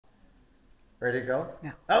Ready to go?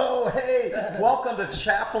 Yeah. Oh, hey! Welcome to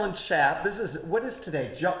Chaplain Chat. This is, what is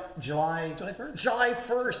today? July 1st. July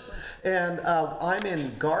 1st. And I'm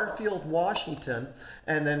in Garfield, Washington.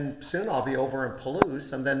 And then soon I'll be over in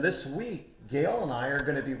Palouse. And then this week, Gail and I are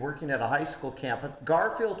going to be working at a high school campus.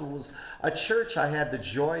 Garfield was a church I had the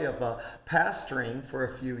joy of pastoring for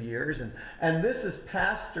a few years. And this is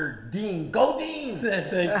Pastor Dean. Go Dean!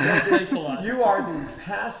 Thanks a lot. You are the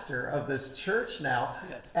pastor of this church now.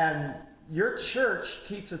 Yes. And your church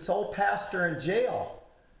keeps its old pastor in jail.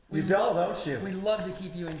 Don't you? We love to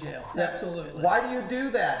keep you in jail. Yeah. Absolutely. Why do you do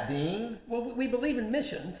that, Dean? Well, we believe in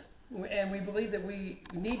missions, and we believe that we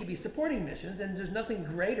need to be supporting missions, and there's nothing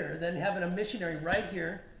greater than having a missionary right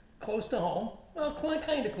here, close to home. Well,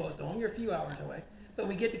 kind of close to home. You're a few hours away. But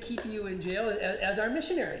we get to keep you in jail as our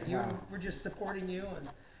missionary. Wow. We're just supporting you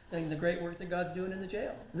and the great work that God's doing in the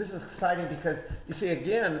jail. This is exciting because, you see,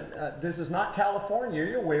 again, this is not California.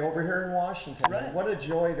 You're way over here in Washington. Right. What a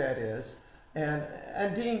joy that is. And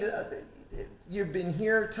Dean, you've been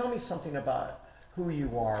here. Tell me something about who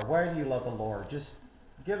you are. Why do you love the Lord? Just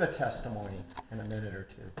give a testimony in a minute or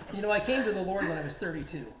two. You know, I came to the Lord when I was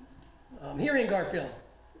 32, here in Garfield,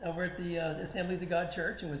 over at the Assemblies of God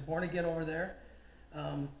Church, and was born again over there.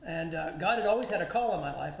 God had always had a call on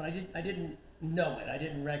my life, and I didn't know it. I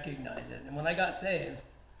didn't recognize it. And when I got saved,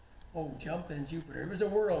 jump in Jupiter. It was a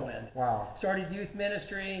whirlwind. Wow. Started youth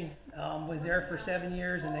ministry, was there for 7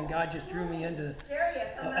 years, and then God just drew me into,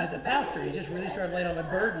 as a pastor, He just really started laying on the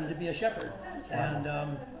burden to be a shepherd. And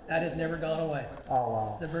that has never gone away. Oh,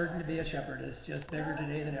 wow. The burden to be a shepherd is just bigger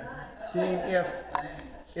today than ever.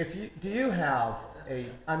 Dean, do you have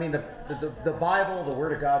the Bible, the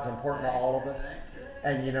Word of God's important to all of us.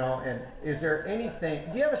 And is there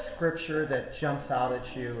anything, do you have a scripture that jumps out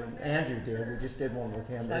at you? And Andrew did, we just did one with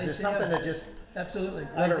him. Is there something that just... Absolutely.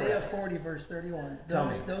 Isaiah 40 verse 31.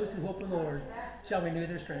 Those who hope in the Lord shall renew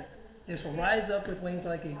their strength. They shall rise up with wings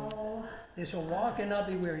like eagles. They shall walk and not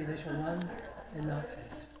be weary. They shall run and not faint.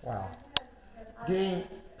 Wow. Dean,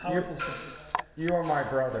 Powerful scripture. You are my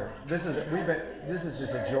brother. This is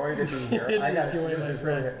just a joy to be here. This is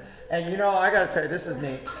really good. And I got to tell you, this is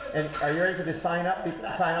neat. And are you ready for the sign off?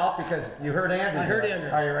 Because you heard Andrew. I heard Andrew.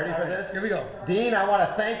 Are you ready for this? Here we go. Dean, I want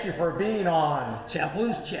to thank you for being on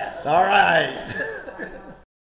Chaplain's Chat. All right.